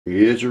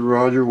Here's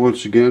Roger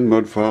once again,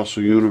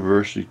 Mudfossil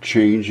University,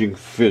 changing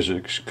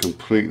physics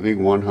completely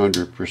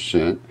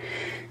 100%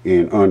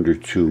 in under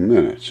 2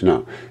 minutes.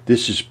 Now,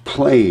 this is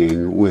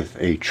playing with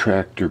a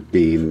tractor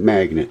beam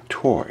magnet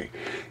toy.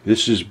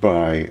 This is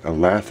by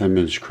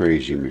Latham's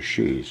Crazy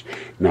Machines.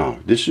 Now,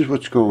 this is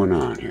what's going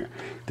on here.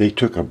 They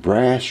took a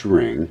brass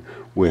ring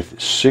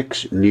with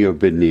 6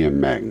 neodymium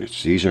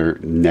magnets. These are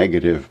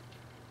negative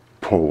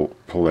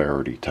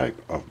polarity type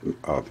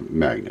of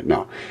magnet.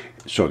 Now,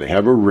 so they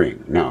have a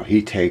ring. Now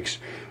he takes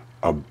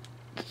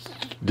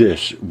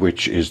this,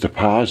 which is the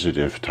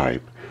positive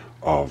type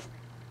of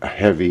a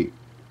heavy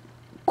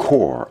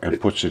core, and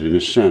puts it in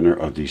the center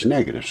of these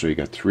negatives. So you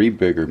got 3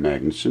 bigger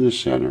magnets in the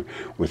center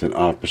with an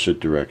opposite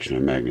direction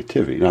of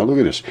magnetivity. Now look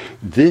at this.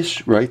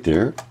 This right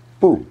there,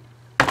 boom.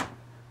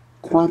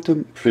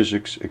 Quantum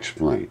physics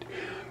explained.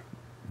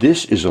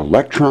 This is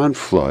electron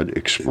flood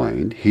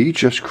explained. He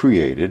just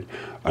created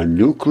a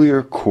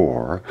nuclear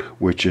core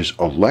which is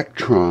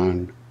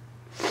electron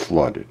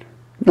flooded.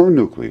 No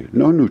nuclear,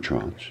 no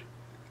neutrons.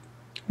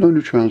 No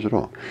neutrons at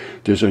all.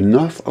 There's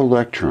enough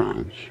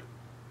electrons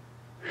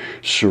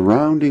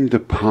surrounding the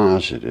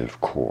positive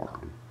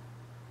core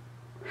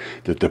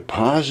that the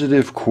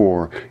positive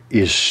core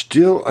is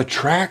still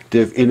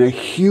attractive in a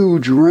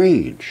huge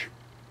range.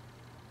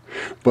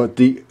 But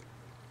the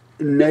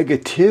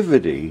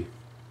negativity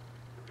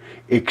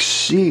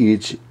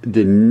exceeds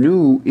the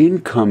new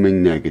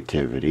incoming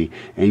negativity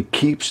and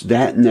keeps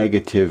that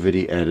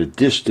negativity at a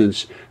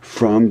distance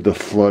from the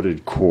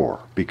flooded core,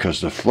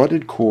 because the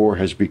flooded core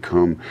has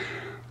become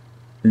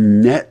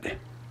net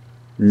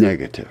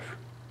negative.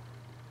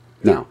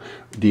 Now,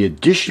 the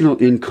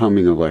additional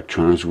incoming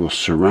electrons will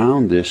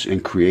surround this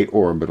and create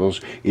orbitals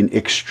in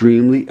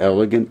extremely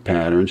elegant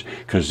patterns,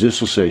 because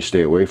this will say,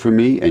 stay away from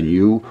me, and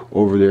you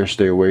over there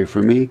stay away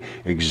from me,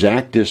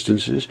 exact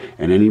distances,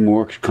 and any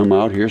more come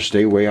out here,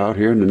 stay way out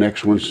here, and the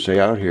next one stay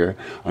out here,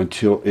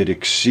 until it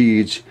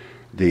exceeds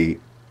the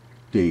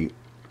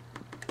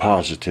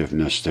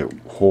positiveness that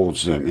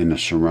holds them in the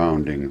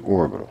surrounding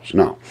orbitals.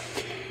 Now,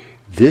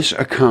 this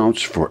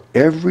accounts for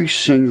every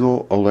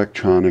single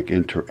electronic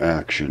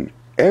interaction,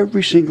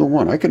 every single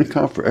one. I can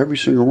account for every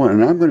single one,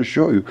 and I'm going to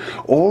show you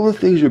all the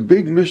things are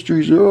big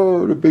mysteries.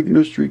 Oh, the big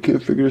mystery,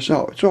 can't figure this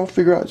out. It's all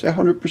figured out. It's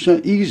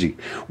 100% easy.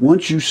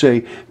 Once you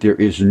say there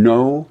is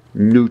no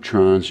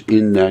neutrons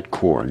in that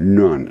core,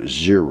 none,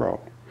 zero,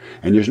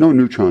 and there's no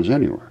neutrons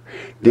anywhere,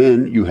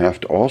 then you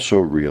have to also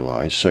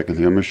realize, second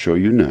thing I'm going to show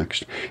you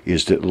next,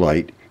 is that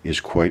light is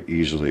quite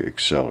easily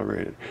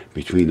accelerated.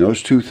 Between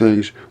those two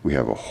things, we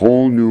have a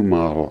whole new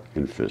model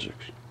in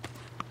physics.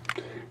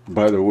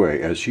 By the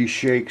way, as he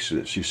shakes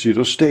this, you see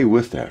it'll stay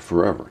with that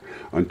forever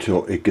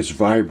until it gets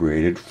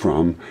vibrated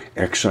from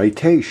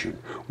excitation.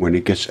 When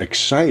it gets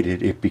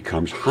excited, it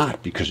becomes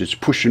hot because it's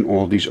pushing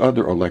all these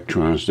other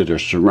electrons that are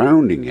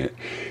surrounding it,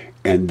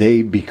 and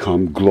they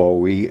become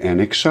glowy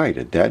and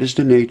excited. That is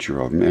the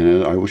nature of them,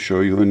 and I will show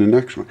you in the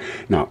next one.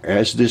 Now,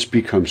 as this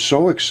becomes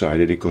so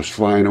excited, it goes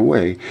flying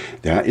away.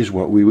 That is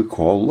what we would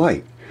call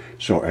light.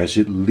 So as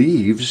it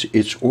leaves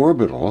its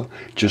orbital,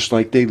 just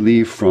like they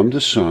leave from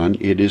the sun,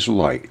 it is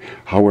light.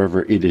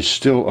 However, it is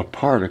still a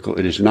particle.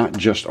 It is not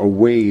just a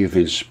wave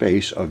in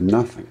space of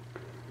nothing.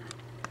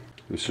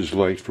 This is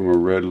light from a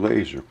red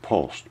laser,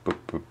 pulsed.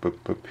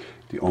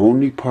 The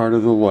only part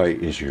of the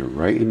light is here,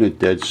 right in the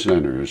dead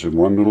center. There's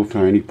one little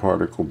tiny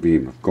particle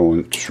beam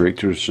going straight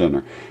to the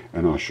center,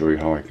 and I'll show you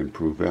how I can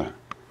prove that.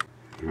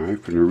 All right,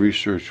 from the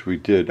research we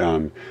did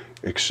on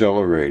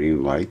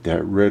accelerating light,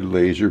 that red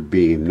laser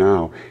beam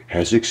now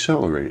has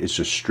accelerated. It's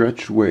a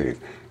stretched wave.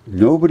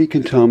 Nobody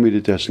can tell me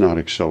that that's not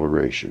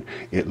acceleration.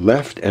 It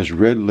left as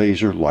red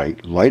laser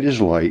light. Light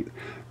is light.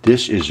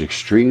 This is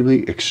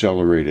extremely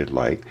accelerated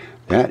light.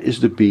 That is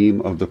the beam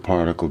of the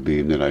particle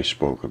beam that I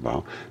spoke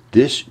about.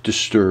 This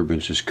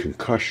disturbance is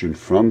concussion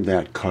from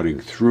that cutting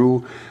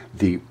through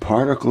the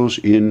particles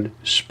in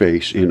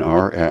space in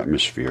our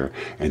atmosphere,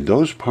 and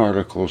those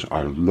particles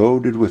are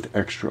loaded with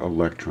extra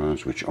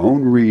electrons which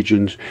own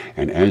regions,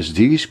 and as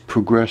these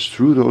progress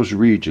through those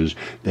regions,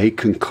 they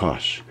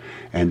concuss.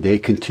 And they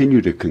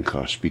continue to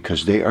concuss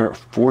because they are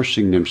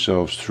forcing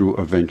themselves through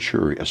a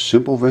venturi, a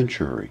simple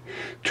venturi,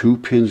 2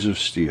 pins of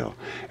steel.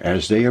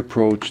 As they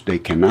approach, they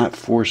cannot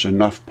force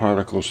enough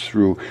particles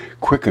through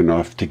quick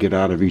enough to get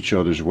out of each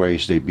other's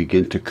ways. They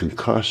begin to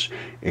concuss,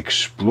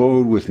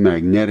 explode with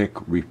magnetic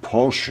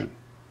repulsion.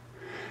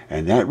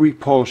 And that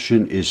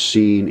repulsion is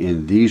seen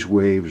in these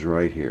waves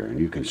right here. And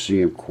you can see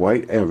them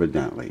quite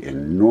evidently.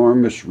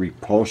 Enormous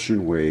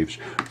repulsion waves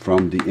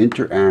from the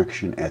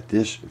interaction at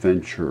this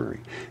venturi.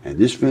 And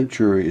this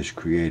venturi is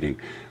creating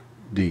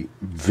the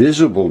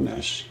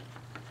visibleness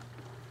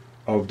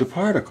of the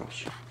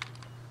particles.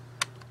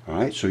 All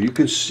right, so you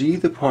can see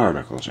the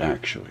particles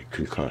actually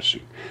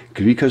concussing,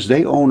 because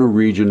they own a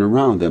region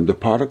around them. The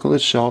particle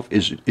itself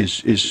is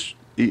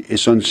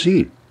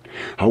unseen.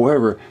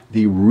 However,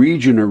 the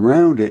region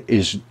around it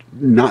is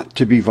not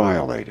to be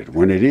violated.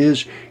 When it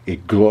is,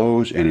 it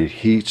glows and it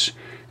heats,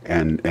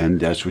 and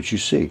that's what you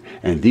see.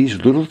 And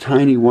these little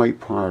tiny white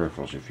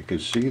particles, if you can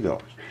see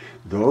those,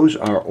 Those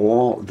are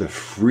all the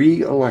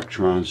free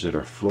electrons that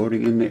are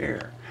floating in the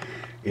air.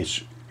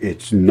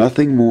 It's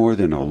nothing more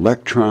than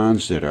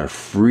electrons that are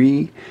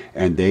free,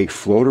 and they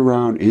float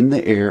around in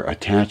the air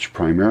attached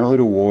primarily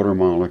to water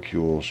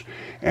molecules,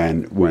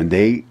 and when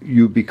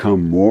you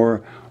become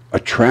more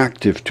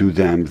attractive to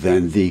them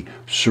than the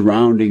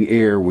surrounding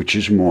air, which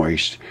is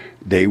moist,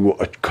 they will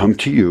come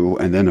to you,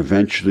 and then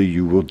eventually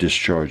you will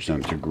discharge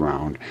them to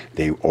ground.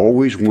 They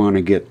always want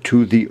to get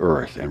to the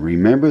earth, and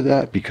remember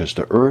that, because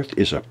the earth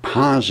is a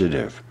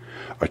positive,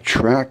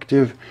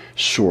 attractive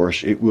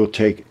source. It will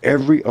take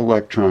every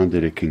electron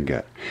that it can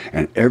get,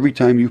 and every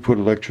time you put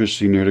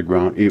electricity near the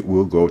ground, it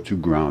will go to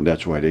ground.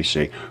 That's why they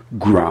say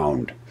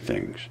ground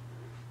things.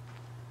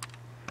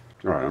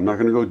 All right, I'm not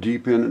going to go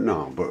deep in it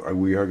now, but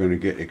we are going to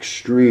get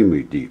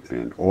extremely deep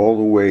in, all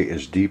the way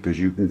as deep as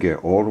you can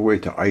get, all the way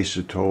to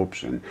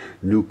isotopes and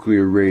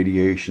nuclear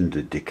radiation,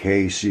 the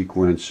decay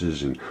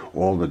sequences and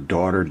all the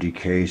daughter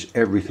decays.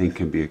 Everything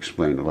can be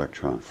explained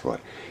electron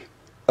flood.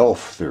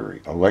 ELF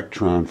theory,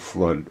 electron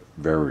flood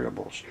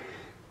variables.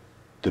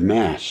 The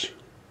mass,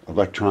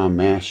 electron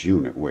mass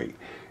unit weight,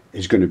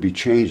 is going to be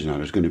changed now.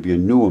 There's going to be a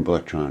new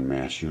electron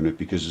mass unit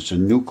because it's a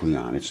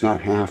nucleon. It's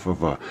not half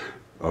of a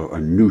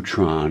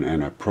neutron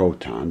and a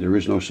proton. There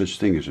is no such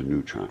thing as a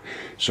neutron.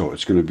 So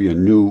it's going to be a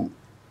new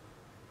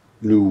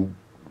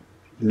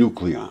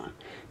nucleon.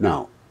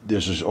 Now,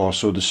 this is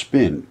also the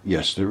spin.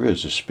 Yes, there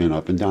is a spin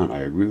up and down. I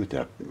agree with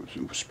that.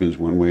 It spins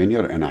one way and the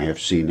other, and I have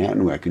seen that,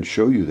 and I can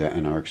show you that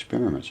in our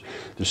experiments.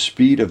 The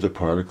speed of the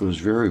particle is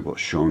variable,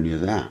 showing you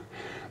that.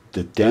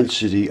 The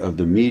density of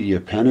the media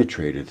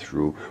penetrated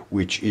through,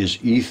 which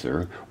is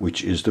ether,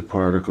 which is the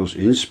particles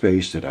in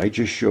space that I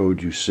just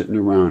showed you sitting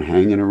around,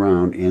 hanging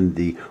around in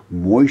the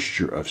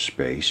moisture of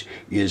space,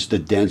 is the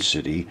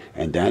density,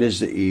 and that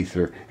is the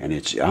ether, and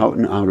it's out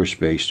in outer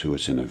space too.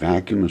 It's in a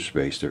vacuum of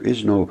space. There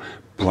is no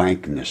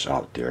blankness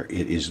out there.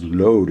 It is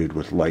loaded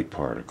with light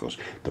particles.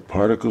 The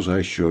particles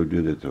I showed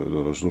you,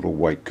 those little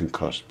white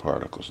concussed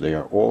particles, they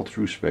are all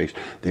through space.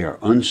 They are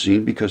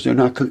unseen because they're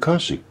not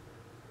concussing.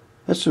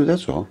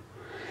 That's all.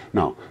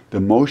 Now,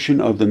 the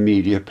motion of the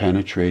media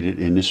penetrated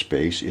into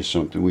space is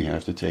something we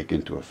have to take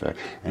into effect,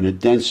 and the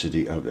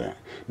density of that.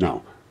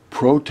 Now,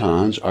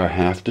 protons are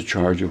half the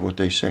charge of what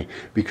they say,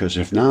 because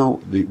if now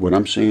what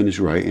I'm saying is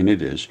right, and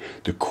it is,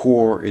 the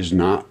core is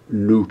not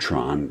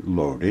neutron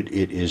loaded,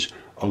 it is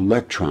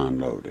electron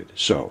loaded.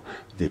 So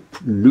the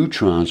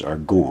neutrons are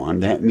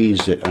gone. That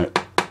means that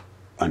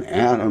an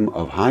atom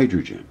of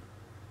hydrogen,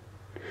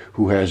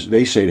 who has,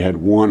 they say it had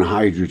one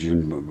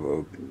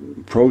hydrogen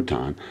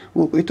proton.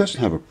 Well, it doesn't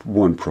have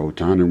one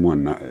proton and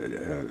one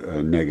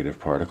negative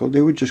particle.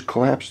 They would just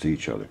collapse to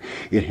each other.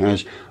 It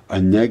has a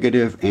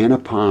negative and a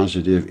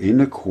positive in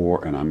the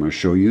core, and I'm going to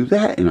show you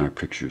that in our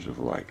pictures of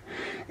light.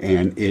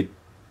 And it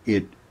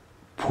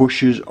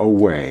pushes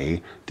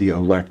away the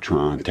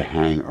electron to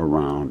hang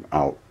around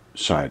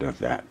outside of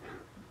that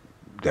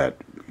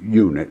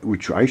unit,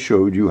 which I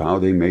showed you how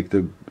they make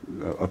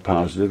a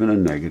positive and a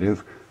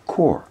negative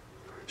core.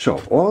 So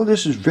all of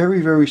this is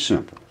very, very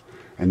simple.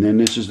 And then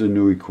this is the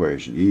new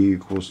equation. E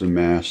equals the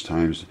mass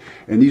times,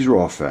 and these are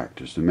all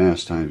factors. The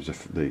mass times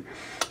the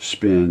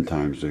spin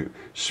times the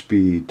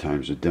speed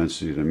times the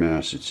density of the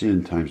mass it's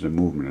in times the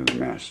movement of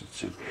the mass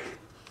it's in.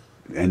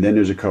 And then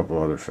there's a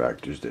couple other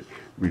factors that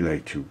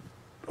relate to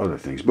other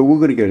things. But we're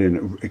going to get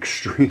in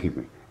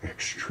extremely,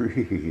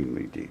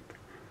 extremely deep.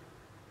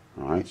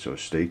 All right, so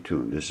stay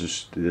tuned. This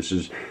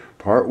is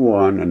part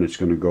one, and it's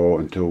going to go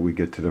until we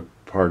get to the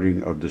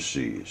parting of the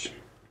seas.